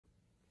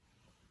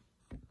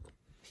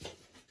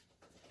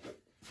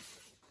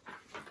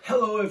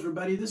Hello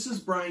everybody, this is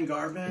Brian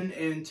Garvin,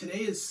 and today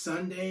is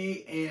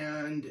Sunday,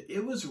 and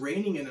it was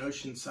raining in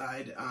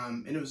Oceanside,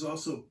 and it was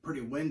also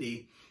pretty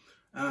windy,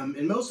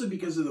 and mostly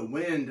because of the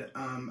wind,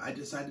 I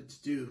decided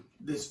to do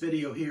this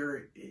video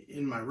here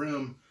in my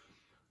room.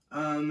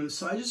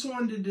 So I just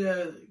wanted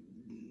to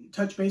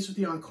touch base with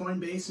you on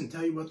Coinbase and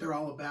tell you what they're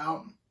all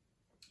about.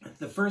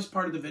 The first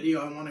part of the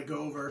video, I want to go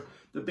over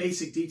the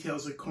basic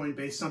details of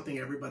Coinbase, something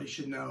everybody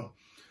should know.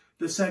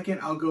 The second,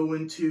 I'll go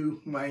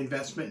into my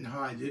investment and how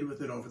I did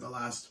with it over the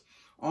last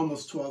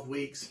almost 12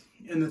 weeks.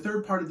 And the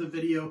third part of the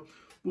video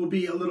will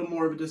be a little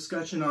more of a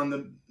discussion on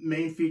the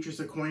main features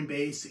of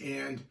Coinbase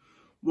and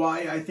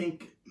why I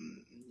think,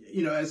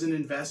 as an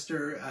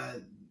investor,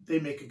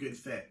 they make a good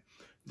fit.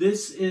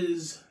 This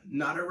is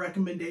not a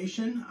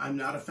recommendation. I'm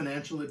not a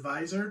financial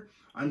advisor.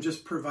 I'm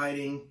just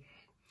providing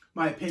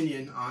my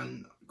opinion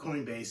on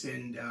Coinbase,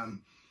 and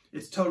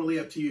it's totally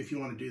up to you if you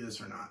want to do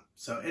this or not.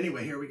 So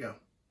anyway, here we go.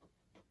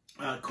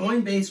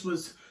 Coinbase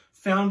was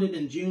founded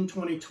in June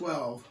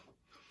 2012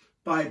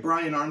 by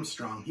Brian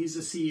Armstrong. He's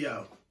the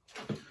CEO.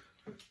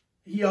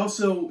 He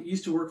also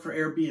used to work for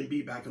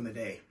Airbnb back in the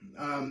day.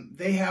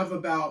 They have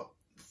about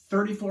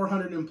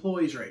 3,400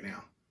 employees right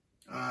now.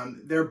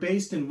 They're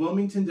based in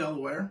Wilmington,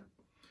 Delaware,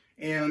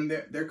 and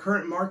their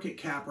current market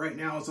cap right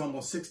now is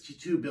almost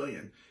 62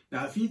 billion.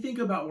 Now, if you think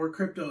about where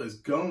crypto is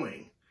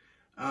going,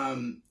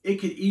 it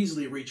could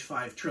easily reach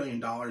 $5 trillion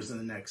in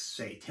the next,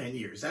 say, 10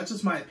 years. That's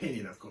just my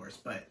opinion, of course,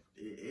 but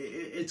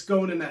it's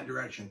going in that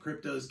direction.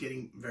 Crypto is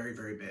getting very,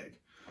 very big.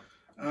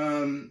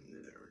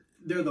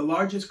 They're the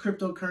largest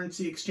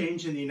cryptocurrency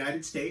exchange in the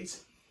United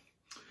States.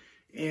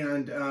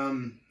 And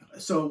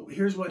so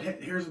here's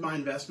my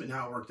investment and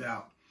how it worked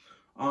out.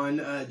 On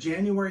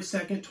January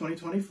 2nd,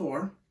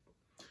 2024,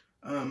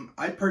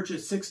 I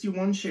purchased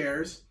 61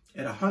 shares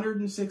at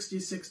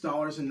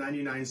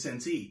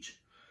 $166.99 each.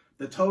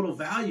 The total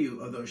value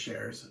of those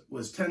shares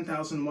was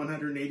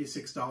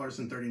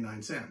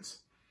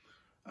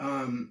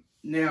 $10,186.39.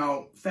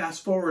 Now,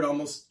 fast forward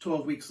almost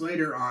 12 weeks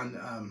later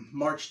on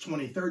March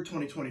 23rd,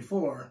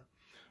 2024,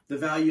 the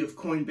value of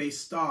Coinbase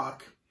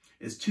stock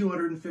is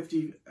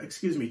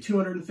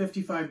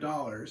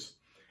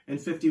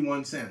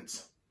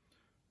 $255.51.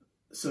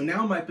 So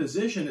now my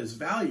position is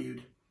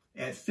valued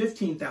at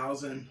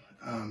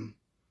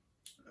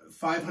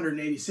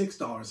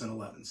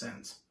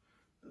 $15,586.11.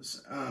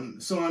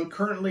 So I'm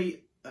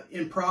currently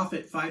in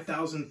profit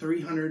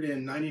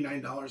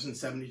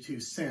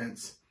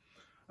 $5,399.72,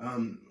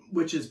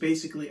 which is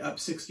basically up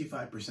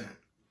 65%.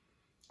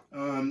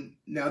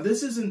 Now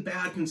this isn't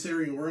bad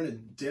considering we're in a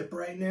dip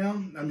right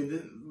now. I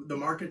mean, the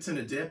market's in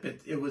a dip.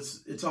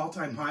 Its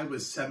all-time high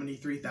was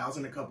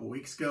 73,000 a couple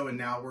weeks ago, and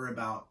now we're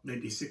about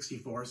maybe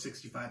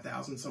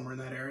 65,000, somewhere in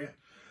that area.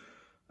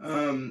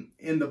 And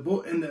the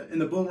bull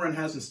run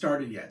hasn't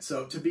started yet.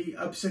 So to be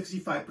up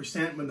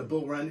 65% when the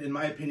bull run, in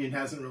my opinion,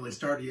 hasn't really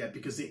started yet,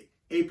 because the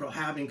April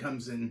halving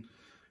comes in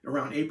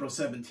around April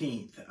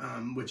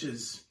 17th, which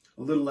is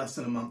a little less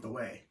than a month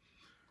away.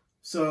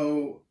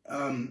 So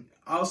I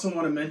also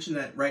want to mention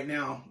that right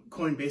now,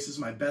 Coinbase is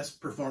my best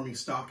performing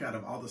stock out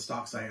of all the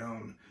stocks I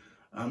own,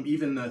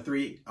 even the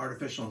 3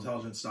 artificial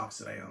intelligence stocks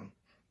that I own.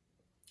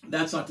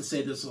 That's not to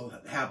say this will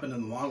happen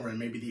in the long run.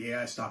 Maybe the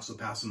AI stocks will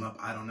pass them up.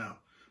 I don't know.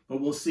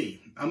 But we'll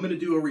see. I'm going to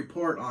do a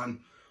report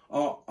on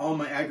all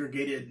my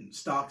aggregated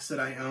stocks that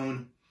I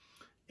own,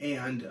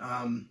 and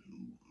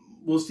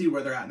we'll see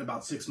where they're at in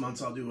about 6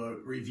 months. I'll do a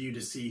review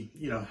to see,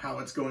 how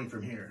it's going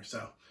from here.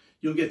 So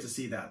you'll get to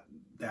see that.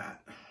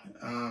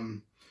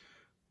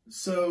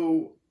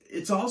 So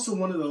it's also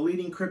one of the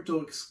leading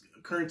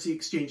cryptocurrency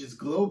exchanges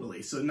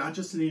globally. So not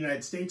just in the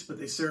United States, but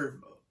they serve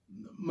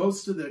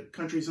most of the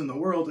countries in the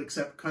world,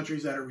 except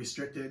countries that are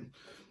restricted,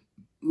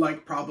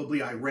 like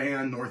probably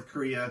Iran, North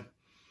Korea,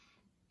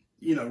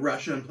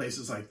 Russia and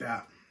places like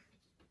that.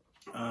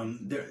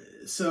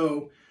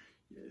 So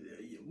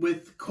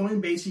with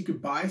Coinbase, you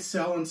could buy,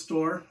 sell, and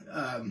store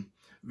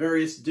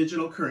various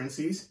digital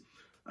currencies.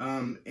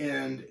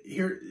 And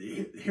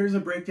here's a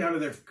breakdown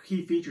of their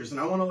key features. And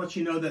I want to let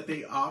you know that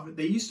they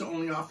used to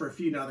only offer a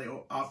few. Now they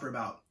offer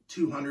about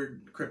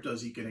 200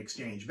 cryptos you can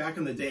exchange. Back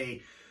in the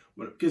day,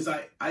 because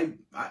I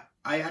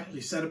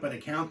actually set up an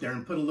account there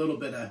and put a little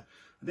bit of,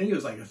 I think it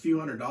was like a few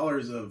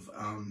 $100s of,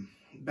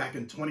 back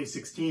in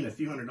 2016, a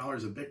few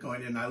 $100s of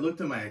Bitcoin, and I looked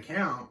at my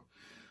account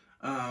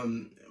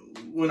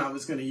when I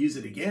was going to use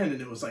it again, and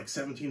it was like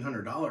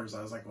 $1,700.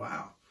 I was like,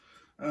 wow.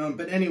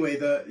 But anyway,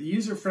 they have a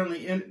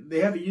user-friendly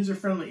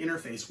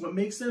interface. What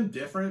makes them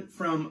different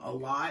from a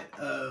lot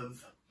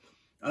of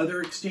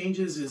other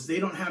exchanges is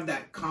they don't have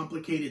that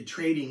complicated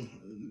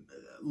trading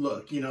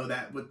look,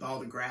 that with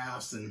all the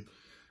graphs and,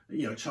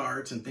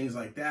 charts and things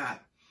like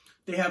that.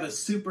 They have a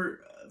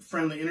super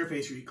friendly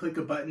interface where you click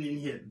a button and you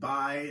hit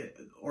buy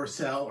or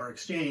sell or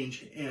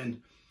exchange,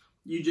 and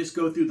you just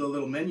go through the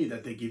little menu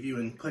that they give you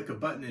and click a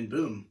button and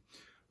boom.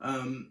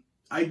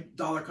 I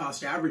dollar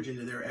cost average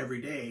into there every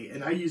day,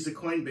 and I use the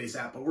Coinbase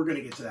app, but we're going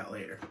to get to that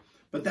later.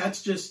 But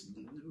that's just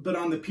but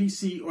on the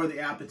PC or the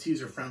app, it's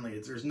user friendly.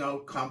 There's no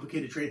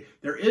complicated trade.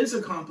 There is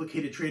a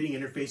complicated trading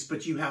interface,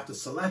 but you have to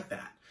select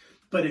that.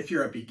 But if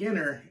you're a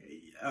beginner,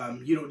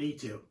 you don't need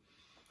to.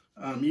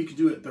 You can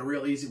do it the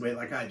real easy way,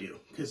 like I do,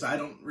 because I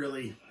don't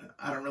really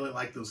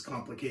like those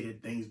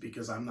complicated things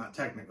because I'm not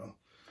technical.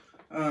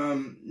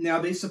 Now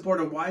they support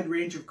a wide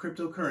range of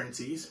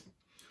cryptocurrencies.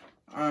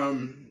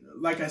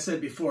 Like I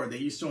said before, they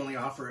used to only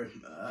offer,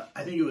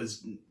 I think it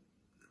was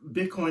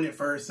Bitcoin at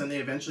first, and they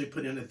eventually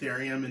put in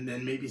Ethereum, and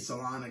then maybe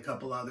Solana, a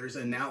couple others,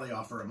 and now they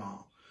offer them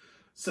all.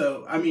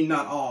 So, I mean,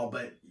 not all,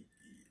 but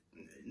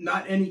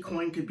not any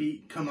coin could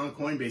come on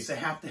Coinbase. They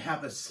have to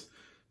have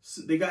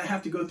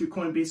have to go through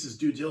Coinbase's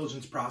due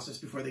diligence process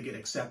before they get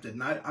accepted.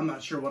 And I'm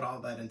not sure what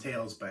all that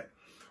entails, but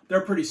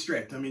they're pretty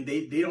strict. I mean,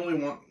 they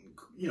only want,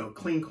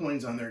 clean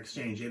coins on their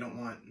exchange. They don't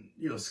want,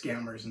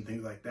 scammers and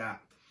things like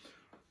that.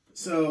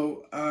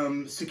 So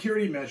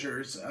security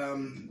measures,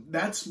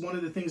 that's one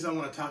of the things I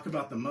want to talk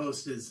about the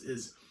most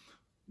is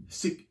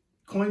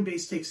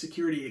Coinbase takes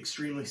security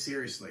extremely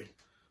seriously.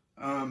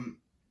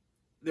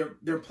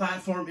 Their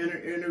platform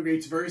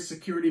integrates various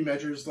security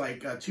measures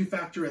like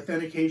two-factor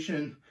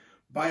authentication,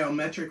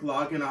 biometric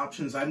login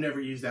options. I've never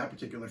used that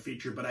particular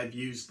feature, but I've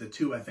used the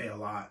 2FA a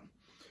lot.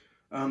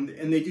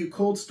 And they do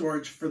cold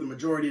storage for the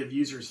majority of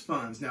users'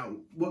 funds. Now,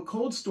 what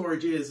cold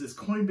storage is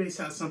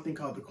Coinbase has something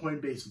called the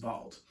Coinbase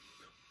Vault.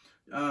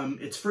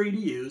 It's free to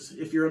use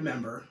if you're a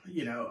member.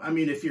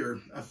 If you're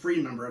a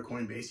free member of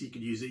Coinbase, you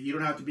could use it. You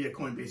don't have to be a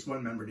Coinbase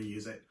One member to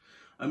use it.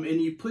 And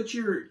you put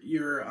your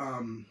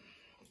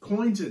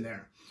coins in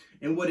there.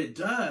 And what it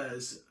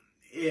does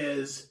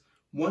is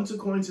once a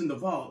coin's in the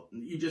vault,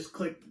 you just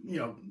click,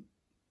 you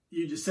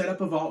just set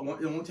up a vault.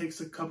 It only takes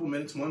a couple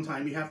minutes one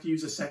time. You have to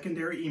use a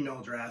secondary email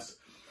address.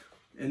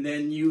 And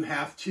then you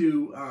have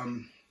to,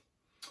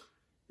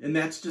 and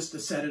that's just to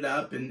set it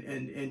up,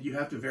 and you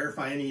have to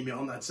verify an email,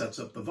 and that sets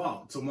up the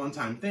vault. It's a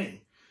one-time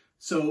thing.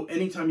 So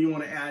anytime you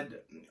want to add,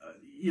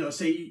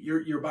 say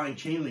you're buying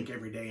Chainlink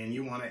every day, and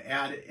you want to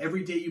add,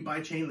 every day you buy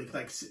Chainlink,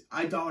 like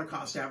I dollar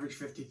cost average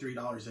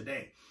 $53 a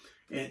day.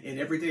 And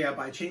every day I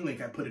buy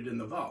Chainlink, I put it in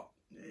the vault.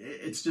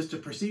 It's just a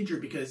procedure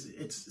because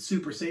it's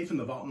super safe in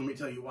the vault, and let me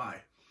tell you why.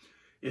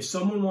 If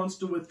someone wants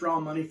to withdraw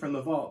money from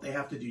the vault, they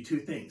have to do two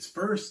things.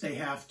 First, they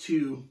have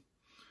to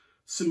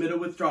submit a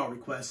withdrawal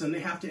request, and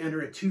they have to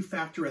enter a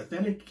two-factor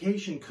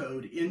authentication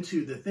code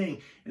into the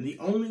thing. And the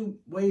only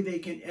way they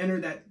can enter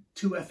that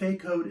 2FA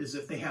code is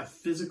if they have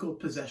physical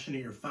possession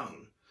of your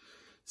phone.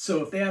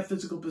 So if they have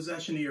physical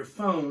possession of your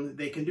phone,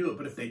 they can do it.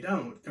 But if they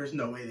don't, there's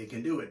no way they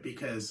can do it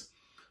because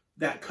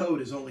that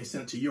code is only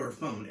sent to your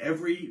phone.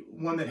 Every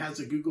one that has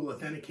a Google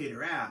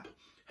Authenticator app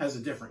has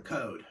a different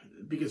code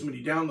because when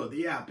you download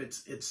the app,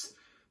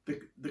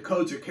 the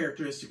codes are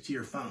characteristic to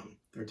your phone.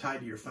 They're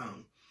tied to your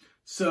phone.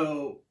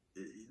 So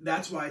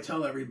that's why I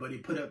tell everybody,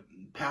 put a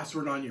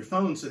password on your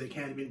phone so they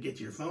can't even get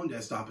to your phone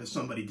desktop if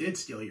somebody did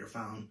steal your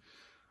phone.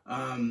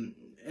 And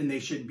they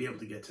shouldn't be able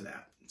to get to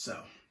that.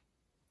 So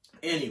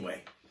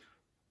anyway,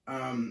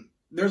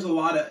 there's a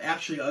lot of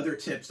actually other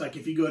tips. Like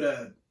if you go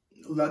to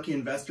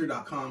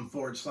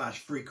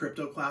luckyinvestor.com/free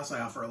crypto class,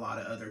 I offer a lot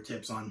of other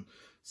tips on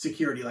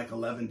security, like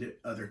 11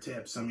 other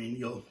tips. I mean,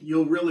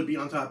 you'll really be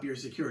on top of your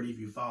security if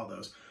you follow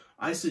those.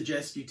 I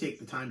suggest you take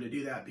the time to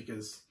do that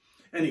because,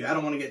 anyway, I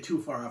don't want to get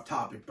too far off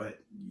topic, but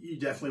you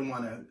definitely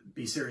want to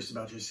be serious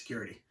about your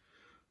security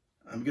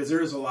because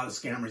there is a lot of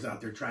scammers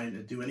out there trying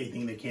to do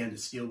anything they can to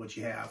steal what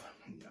you have.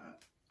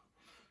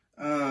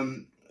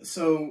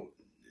 So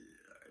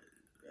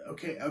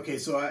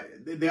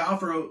they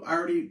offer, I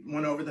already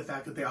went over the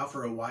fact that they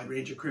offer a wide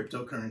range of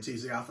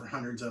cryptocurrencies. They offer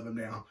hundreds of them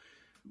now.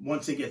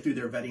 Once they get through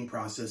their vetting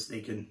process,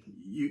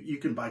 you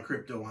can buy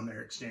crypto on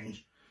their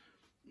exchange.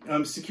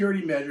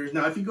 Security measures.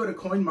 Now, if you go to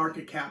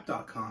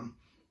coinmarketcap.com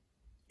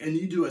and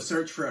you do a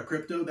search for a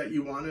crypto that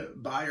you want to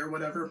buy or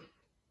whatever,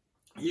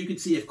 you can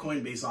see if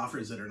Coinbase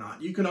offers it or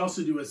not. You can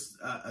also do a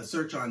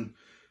search on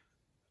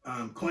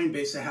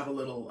Coinbase. They have a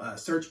little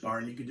search bar,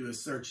 and you can do a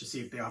search to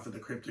see if they offer the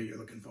crypto you're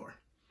looking for.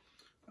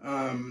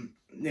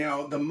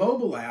 Now, the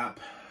mobile app,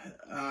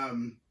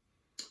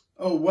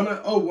 one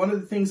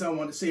of the things I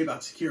want to say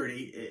about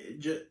security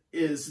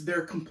is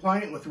they're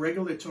compliant with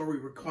regulatory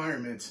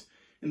requirements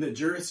in the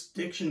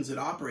jurisdictions it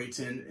operates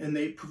in, and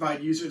they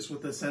provide users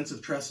with a sense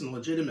of trust and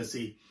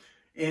legitimacy.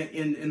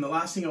 And the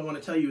last thing I want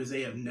to tell you is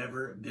they have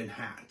never been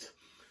hacked.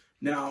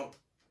 Now,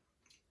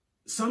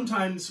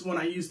 sometimes when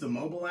I use the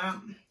mobile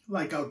app,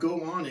 like I'll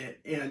go on it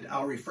and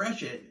I'll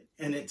refresh it,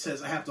 and it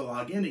says I have to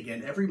log in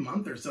again. Every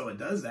month or so it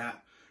does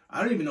that.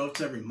 I don't even know if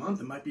it's every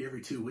month. It might be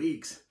every 2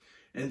 weeks.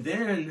 And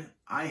then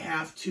I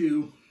have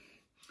to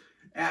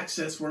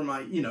access where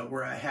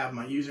I have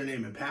my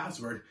username and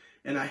password,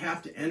 and I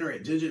have to enter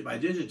it digit by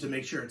digit to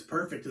make sure it's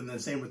perfect. And then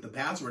same with the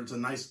password. It's a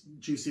nice,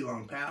 juicy,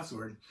 long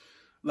password,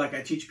 like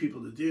I teach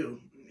people to do.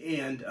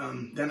 And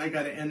then I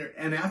got to enter.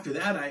 And after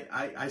that,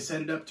 I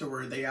set it up to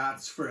where they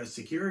ask for a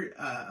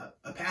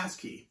pass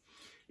key.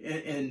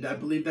 And I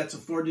believe that's a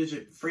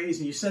 4-digit phrase,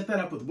 and you set that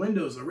up with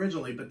Windows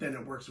originally, but then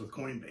it works with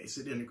Coinbase.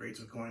 It integrates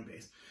with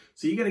Coinbase.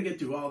 So you got to get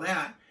through all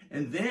that,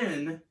 and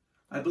then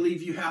I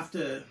believe you have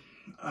to,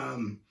 a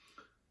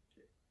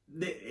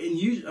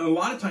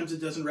lot of times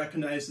it doesn't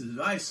recognize the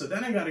device, so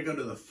then I got to go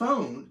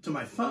to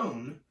my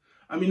phone.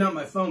 I mean, not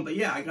my phone, but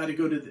yeah, I got to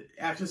go to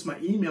access my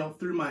email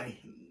through my,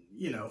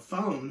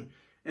 phone,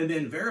 and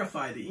then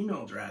verify the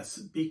email address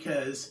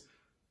because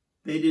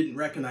they didn't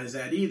recognize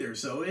that either.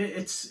 So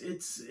it's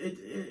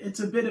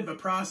a bit of a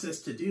process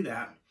to do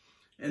that.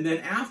 And then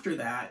after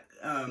that,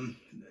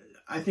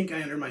 I think I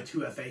enter my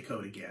 2FA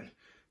code again.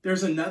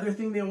 There's another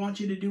thing they want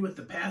you to do with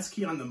the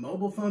passkey on the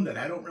mobile phone that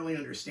I don't really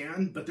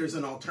understand, but there's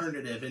an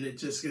alternative, and it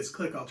just gets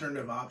click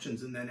alternative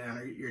options and then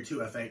enter your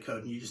 2FA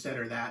code, and you just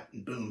enter that,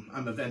 and boom,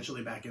 I'm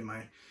eventually back in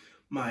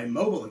my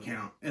mobile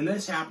account. And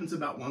this happens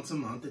about once a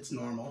month. It's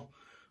normal.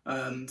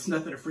 It's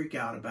nothing to freak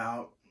out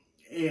about.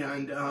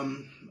 And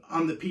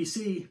on the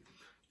PC,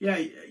 yeah,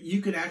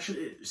 you can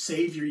actually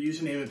save your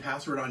username and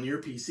password on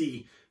your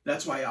PC.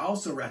 That's why I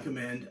also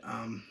recommend,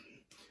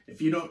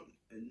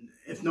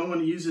 if no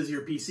one uses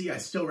your PC, I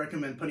still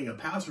recommend putting a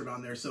password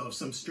on there. So if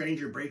some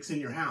stranger breaks in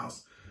your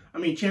house, I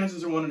mean,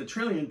 chances are 1 in a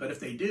trillion, but if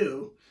they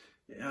do,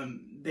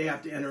 they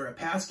have to enter a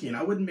passkey. And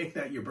I wouldn't make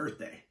that your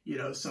birthday.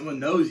 If someone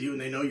knows you and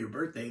they know your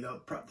birthday,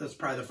 that's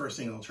probably the first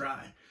thing they'll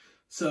try.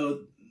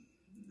 So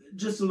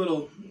just a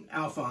little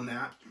alpha on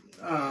that.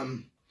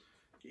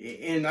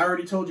 And I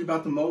already told you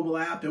about the mobile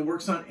app. It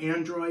works on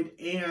Android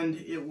and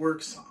it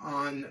works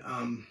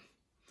on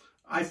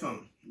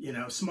iPhone.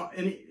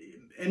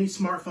 Any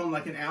smartphone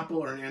like an Apple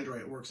or an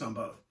Android, it works on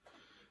both.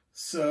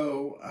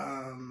 So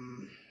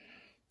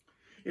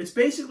it's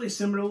basically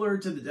similar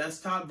to the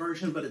desktop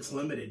version, but it's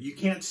limited. You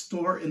can't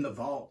store in the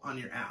vault on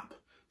your app.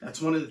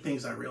 That's one of the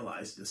things I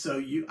realized.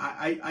 So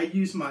I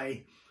use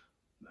my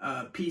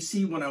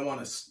PC when I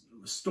want to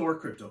store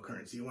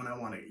cryptocurrency, when I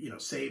want to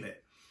save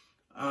it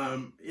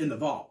in the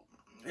vault,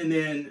 and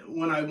then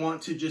when I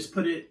want to just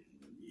put it,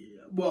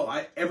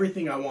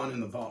 everything I want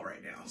in the vault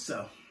right now.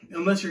 So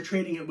unless you're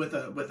trading it with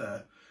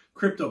a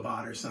crypto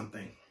bot or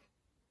something,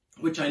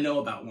 which I know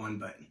about one,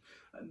 but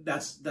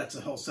that's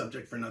a whole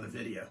subject for another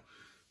video.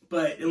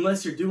 But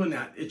unless you're doing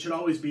that, it should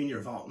always be in your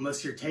vault.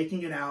 Unless you're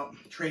taking it out,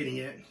 trading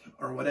it,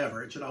 or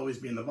whatever, it should always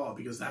be in the vault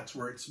because that's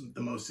where it's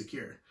the most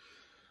secure.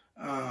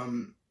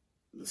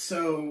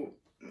 So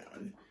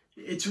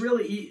it's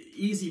really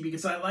easy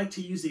because I like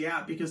to use the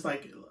app because I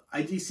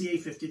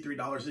DCA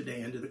 $53 a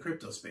day into the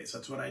crypto space.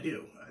 That's what I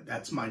do.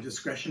 That's my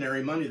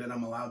discretionary money that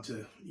I'm allowed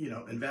to,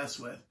 invest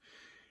with.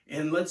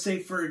 And let's say,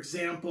 for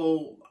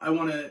example, I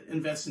want to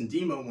invest in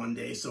Demo one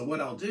day. So what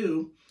I'll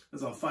do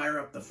is I'll fire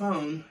up the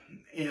phone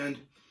and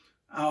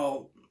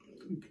I'll,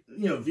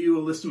 view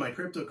a list of my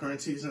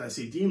cryptocurrencies, and I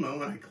see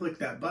Demo, and I click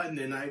that button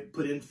and I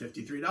put in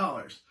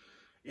 $53.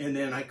 And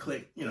then I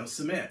click,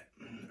 submit.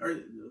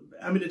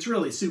 It's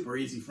really super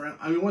easy.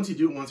 Once you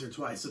do it once or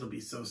twice, it'll be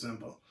so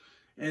simple.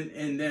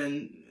 And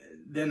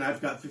then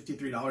I've got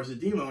 $53 of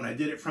Demo, and I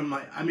did it from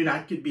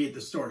I could be at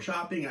the store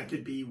shopping, I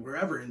could be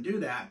wherever and do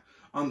that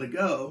on the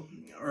go.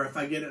 Or if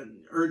I get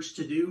an urge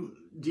to do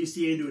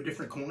DCA into a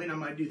different coin, I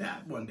might do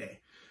that one day.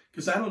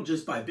 Because I don't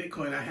just buy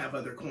Bitcoin, I have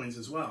other coins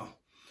as well.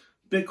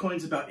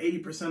 Bitcoin's about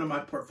 80% of my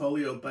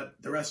portfolio, but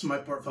the rest of my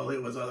portfolio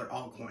was other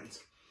altcoins.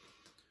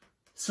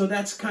 So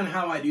that's kind of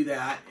how I do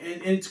that.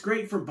 And it's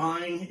great for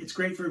buying. It's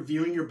great for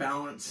viewing your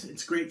balance.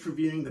 It's great for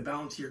viewing the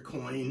balance of your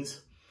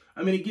coins.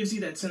 It gives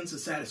you that sense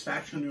of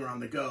satisfaction when you're on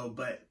the go,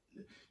 but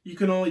you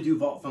can only do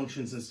vault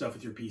functions and stuff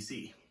with your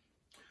PC.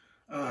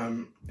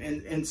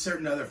 And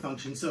certain other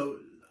functions. So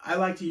I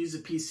like to use a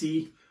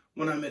PC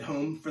when I'm at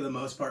home for the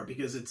most part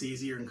because it's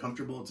easier and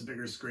comfortable. It's a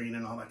bigger screen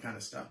and all that kind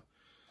of stuff.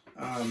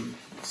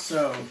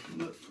 So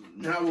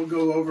now we'll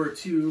go over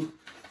to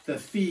the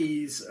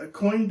fees.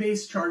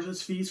 Coinbase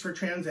charges fees for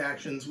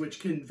transactions, which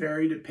can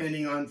vary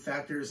depending on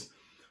factors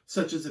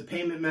such as the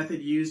payment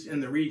method used in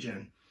the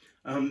region.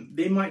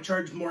 They might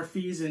charge more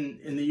fees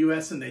in the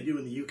US than they do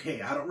in the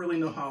UK. I don't really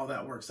know how all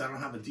that works. I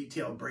don't have a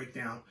detailed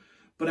breakdown.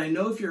 But I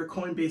know if you're a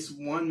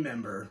Coinbase One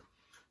member,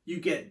 you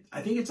get,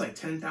 I think it's like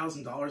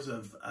 $10,000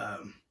 of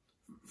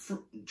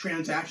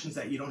transactions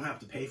that you don't have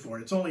to pay for.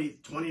 It's only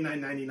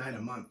 $29.99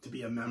 a month to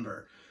be a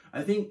member.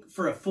 I think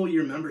for a full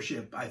year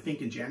membership, I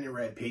think in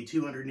January I paid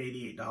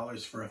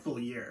 $288 for a full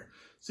year.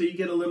 So you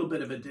get a little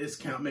bit of a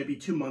discount, maybe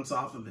 2 months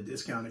off of a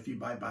discount if you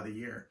buy by the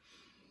year.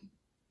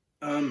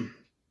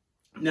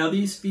 Now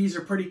these fees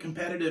are pretty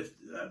competitive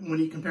when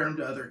you compare them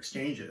to other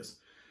exchanges.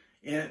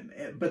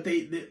 But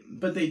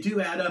they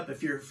do add up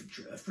if you're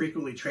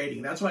frequently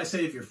trading. That's why I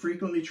say if you're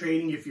frequently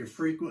trading, if you're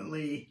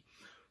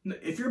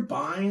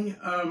buying,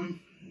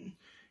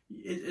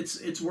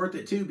 it's worth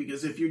it too,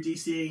 because if you're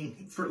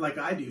DCing for, like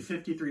I do,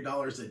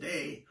 $53 a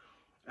day,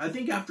 I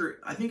think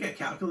I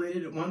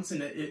calculated it once,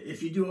 and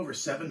if you do over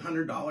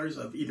 $700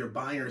 of either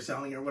buying or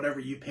selling or whatever,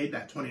 you paid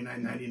that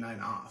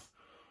 $29.99 off.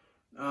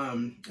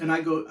 And I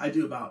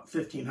do about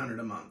 $1,500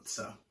 a month,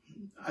 so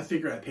I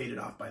figured I paid it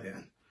off by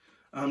then.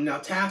 Now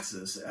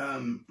taxes,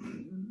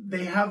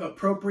 they have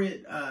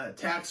appropriate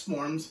tax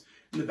forms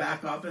in the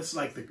back office.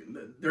 Like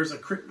there's a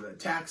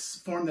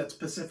tax form that's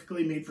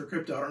specifically made for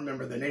crypto. I don't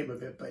remember the name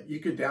of it, but you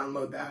could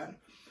download that,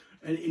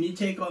 and you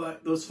take all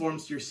those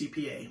forms to your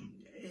CPA,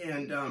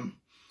 and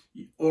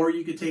or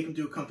you could take them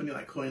to a company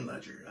like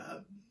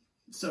CoinLedger.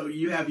 So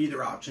you have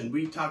either option.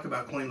 We talk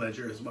about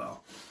CoinLedger as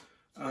well.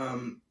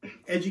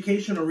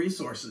 Educational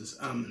resources.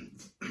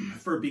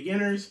 For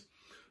beginners,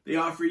 they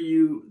offer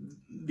you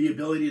the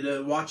ability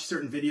to watch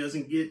certain videos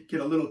and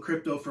get a little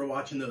crypto for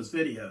watching those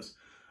videos.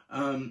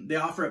 They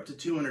offer up to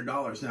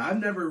 $200. Now, I've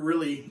never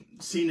really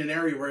seen an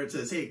area where it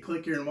says, hey,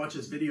 click here and watch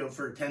this video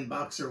for 10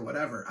 bucks or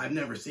whatever. I've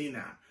never seen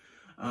that.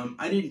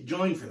 I didn't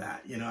join for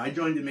that. You know, I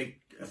joined to make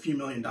a few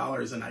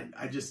 $1,000,000, and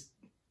I just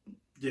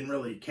didn't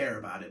really care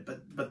about it.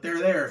 But they're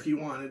there if you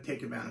want to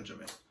take advantage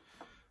of it.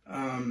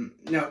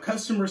 Now,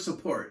 customer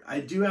support. I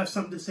do have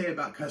something to say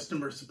about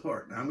customer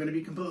support. Now, I'm going to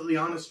be completely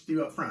honest with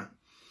you up front.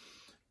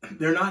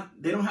 They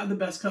don't have the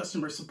best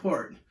customer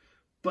support,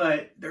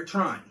 but they're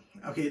trying.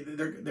 Okay,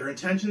 their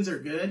intentions are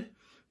good,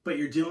 but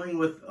you're dealing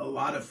with a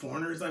lot of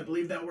foreigners, I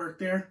believe, that work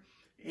there.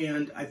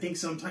 And I think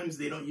sometimes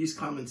they don't use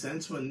common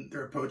sense when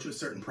they're approached with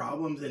certain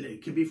problems, and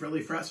it can be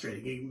really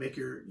frustrating. You can make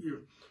your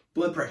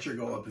blood pressure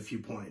go up a few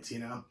points, you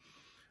know.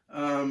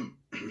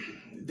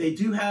 They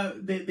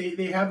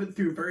have it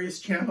through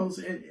various channels,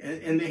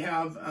 and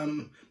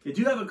they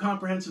do have a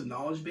comprehensive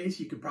knowledge base.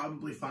 You could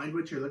probably find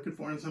what you're looking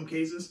for in some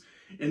cases.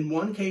 In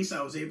one case,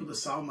 I was able to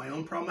solve my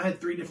own problem. I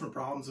had 3 different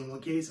problems in one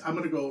case. I'm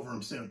going to go over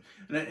them soon.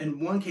 And in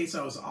one case,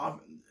 I was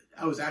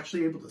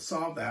actually able to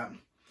solve that,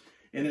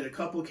 and in a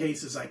couple of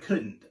cases, I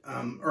couldn't.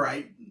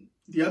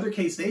 The other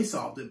case, they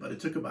solved it, but it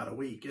took about a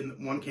week.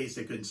 In one case,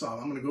 they couldn't solve.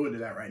 I'm going to go into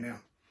that right now.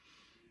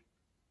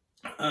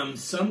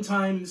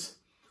 Sometimes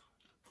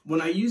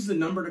when I use the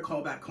number to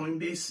call back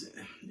Coinbase,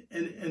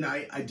 and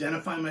I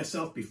identify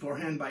myself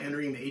beforehand by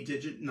entering the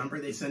 8-digit number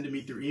they send to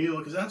me through email,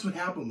 because that's what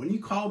happened. When you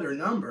call their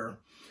number,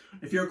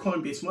 if you're a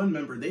Coinbase One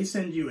member, they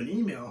send you an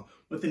email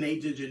with an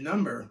 8-digit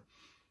number,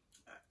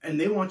 and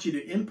they want you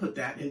to input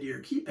that into your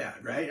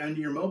keypad, right,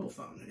 onto your mobile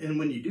phone. And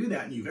when you do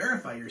that and you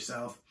verify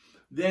yourself,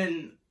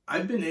 then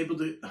I've been able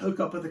to hook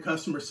up with a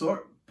customer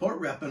support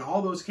rep in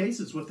all those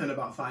cases within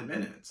about 5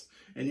 minutes.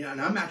 And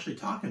I'm actually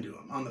talking to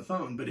them on the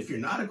phone. But if you're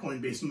not a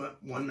Coinbase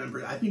One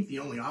member, I think the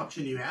only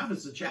option you have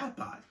is the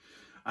chatbot.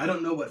 I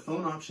don't know what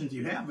phone options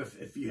you have.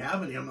 If you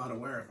have any, I'm not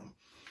aware of them.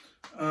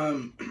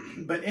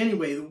 But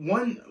anyway,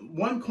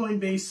 one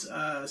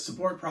Coinbase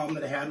support problem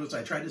that I had was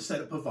I tried to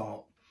set up a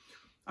vault.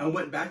 I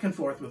went back and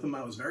forth with them.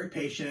 I was very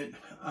patient.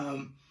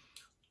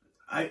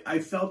 I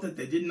felt that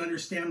they didn't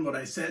understand what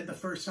I said the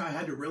first time. I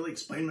had to really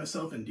explain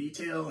myself in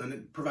detail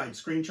and provide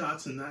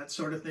screenshots and that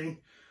sort of thing.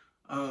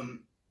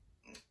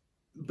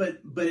 But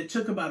it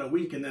took about a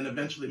week, and then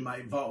eventually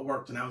my vault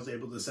worked, and I was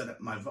able to set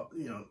up my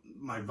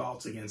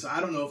vaults again. So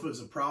I don't know if it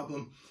was a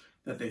problem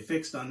that they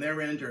fixed on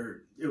their end,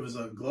 or it was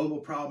a global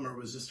problem, or it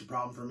was just a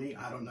problem for me.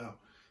 I don't know,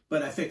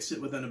 but I fixed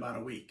it within about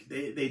a week.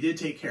 They did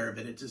take care of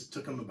it. It just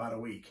took them about a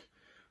week.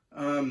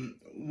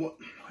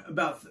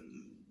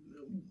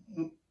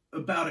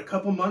 About a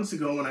couple months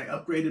ago, when I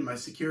upgraded my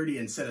security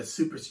and set a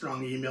super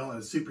strong email and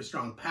a super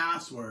strong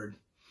password,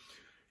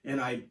 and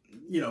I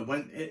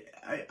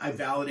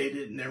validated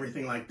it and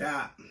everything like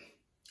that,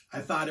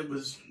 I thought it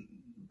was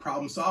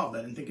problem solved.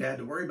 I didn't think I had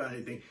to worry about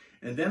anything.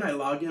 And then I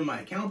log in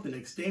my account the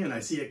next day and I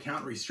see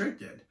account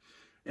restricted.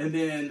 And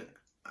then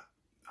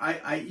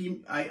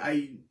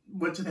I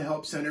went to the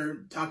help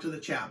center, talked to the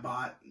chat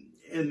bot,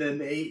 and then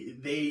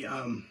they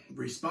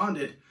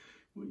responded.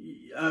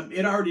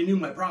 It already knew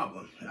my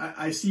problem.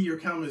 I see your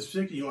account is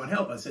restricted. You want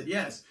help? I said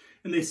yes.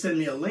 And they sent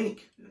me a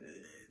link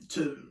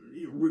to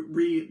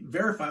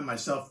verify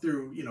myself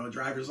through, a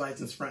driver's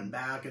license front and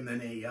back, and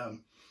then a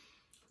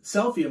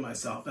selfie of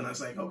myself. And I was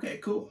like, okay,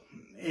 cool.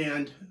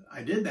 And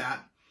I did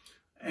that,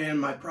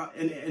 and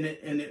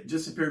it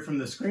disappeared from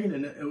the screen,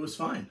 and it was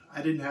fine.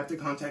 I didn't have to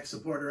contact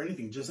support or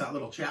anything, just that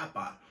little chat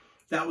bot.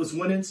 That was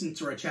one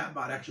instance where a chat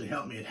bot actually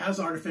helped me. It has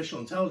artificial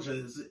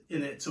intelligence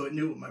in it, so it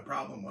knew what my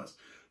problem was.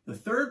 The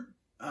third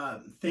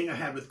thing I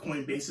had with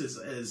Coinbase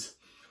is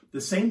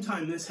the same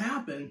time this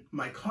happened,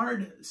 my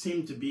card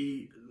seemed to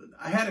be,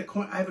 I have a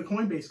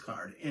Coinbase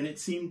card, and it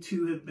seemed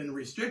to have been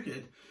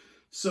restricted.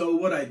 So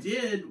what I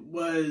did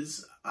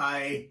was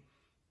I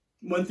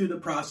went through the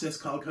process,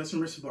 called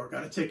customer support,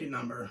 got a ticket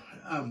number.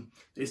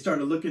 They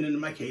started looking into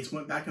my case,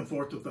 went back and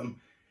forth with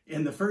them.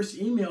 In the first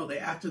email, they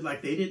acted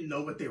like they didn't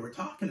know what they were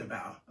talking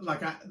about.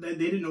 Like they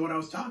didn't know what I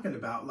was talking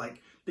about.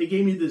 Like they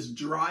gave me this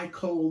dry,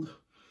 cold,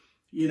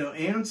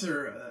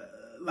 answer,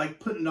 like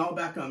putting it all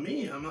back on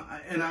me.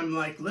 I'm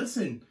like,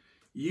 listen,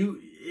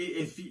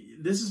 if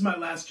this is my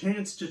last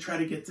chance to try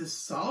to get this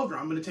solved, or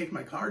I'm going to take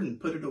my card and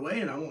put it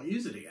away, and I won't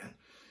use it again.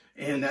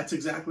 And that's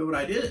exactly what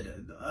I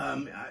did.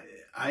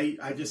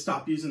 I just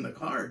stopped using the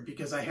card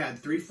because I had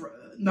 3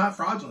 not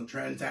fraudulent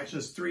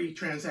transactions, 3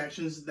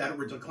 transactions that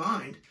were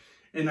declined,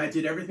 and I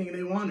did everything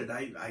they wanted.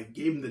 I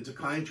gave them the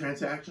declined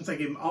transactions. I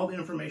gave them all the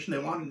information they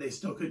wanted. They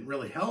still couldn't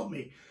really help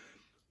me.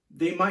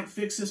 They might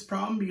fix this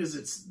problem because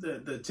it's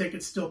the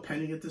ticket's still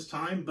pending at this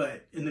time.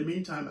 But in the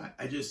meantime,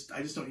 I just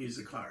don't use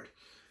the card.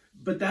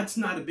 But that's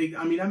not a big,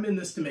 I mean, I'm in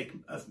this to make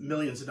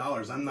millions of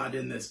dollars. I'm not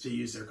in this to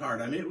use their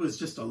card. I mean, it was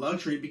just a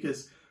luxury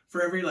because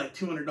for every like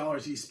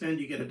 $200 you spend,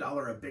 you get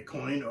 $1 of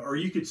Bitcoin, or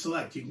you could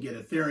select, you can get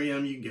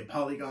Ethereum, you can get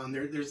Polygon.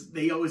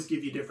 They always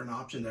give you different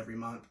options every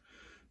month,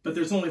 but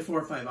there's only 4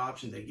 or 5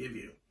 options they give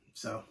you.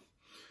 So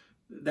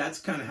that's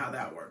kind of how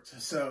that works.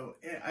 So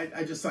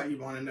I just thought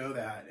you'd want to know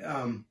that.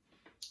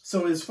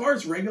 So as far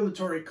as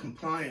regulatory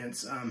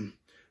compliance,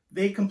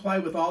 they comply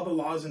with all the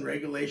laws and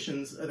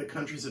regulations of the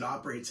countries it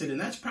operates in.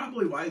 And that's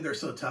probably why they're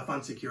so tough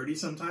on security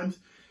sometimes.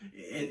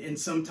 And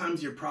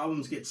sometimes your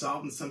problems get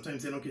solved and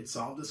sometimes they don't get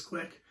solved as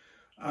quick.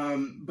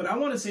 But I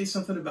want to say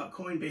something about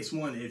Coinbase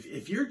One.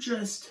 If you're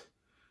just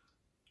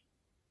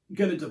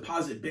going to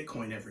deposit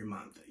Bitcoin every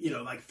month, you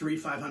know, like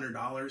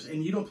 $300-500,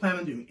 and you don't plan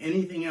on doing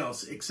anything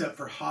else except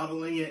for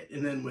hodling it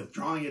and then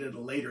withdrawing it at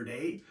a later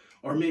date,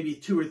 or maybe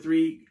 2 or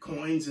 3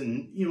 coins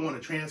and you want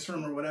to transfer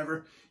them or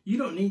whatever, you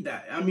don't need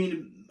that. I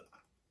mean,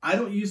 I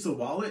don't use the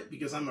wallet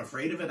because I'm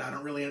afraid of it. I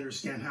don't really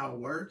understand how it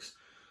works.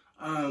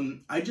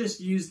 I just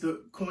use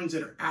the coins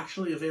that are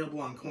actually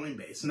available on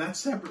Coinbase, and that's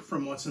separate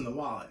from what's in the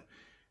wallet.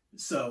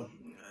 So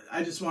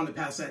I just want to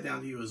pass that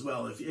down to you as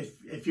well.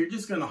 If you're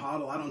just going to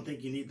hodl, I don't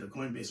think you need the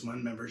Coinbase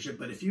One membership.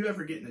 But if you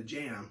ever get in a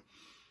jam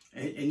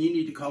and you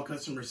need to call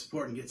customer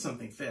support and get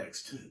something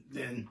fixed,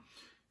 then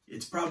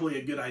it's probably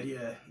a good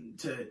idea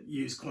to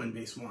use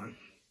Coinbase One.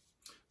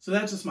 So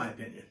that's just my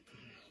opinion.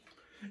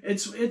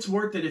 It's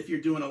worth it if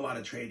you're doing a lot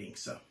of trading.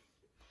 So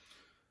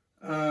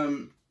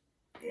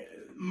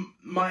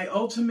my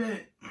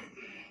ultimate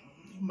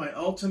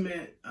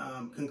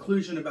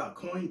conclusion about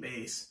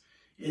Coinbase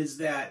is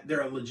that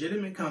they're a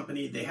legitimate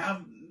company. They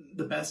have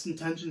the best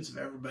intentions of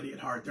everybody at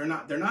heart. They're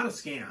not a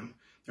scam.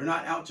 They're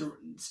not out to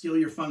steal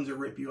your funds or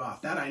rip you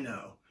off. That I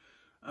know.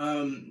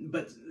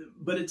 But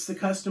it's the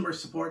customer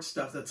support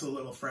stuff that's a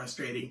little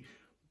frustrating.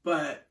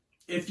 But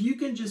if you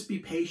can just be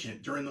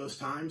patient during those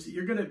times,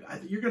 you're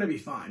gonna be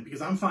fine,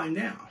 because I'm fine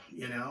now,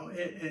 you know,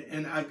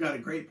 and I've got a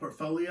great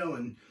portfolio,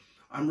 and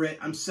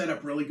I'm set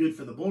up really good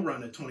for the bull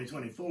run of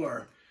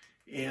 2024,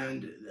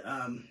 and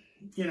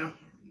you know,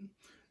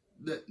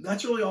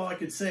 that's really all I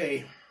could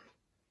say.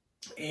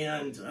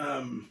 And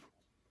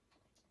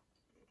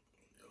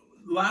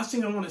last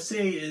thing I want to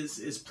say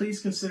is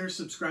please consider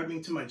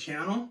subscribing to my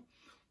channel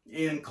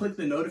and click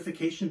the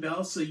notification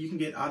bell so you can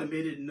get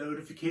automated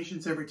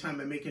notifications every time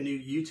I make a new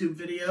YouTube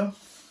video.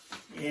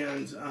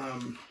 And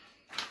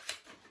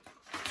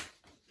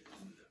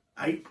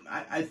I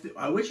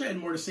wish I had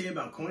more to say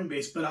about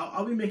Coinbase, but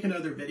I'll be making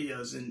other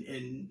videos,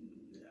 and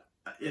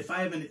if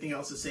I have anything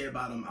else to say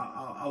about them,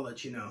 I'll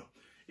let you know.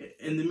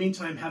 In the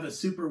meantime, have a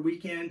super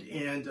weekend,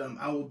 and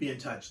I will be in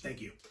touch. Thank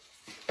you.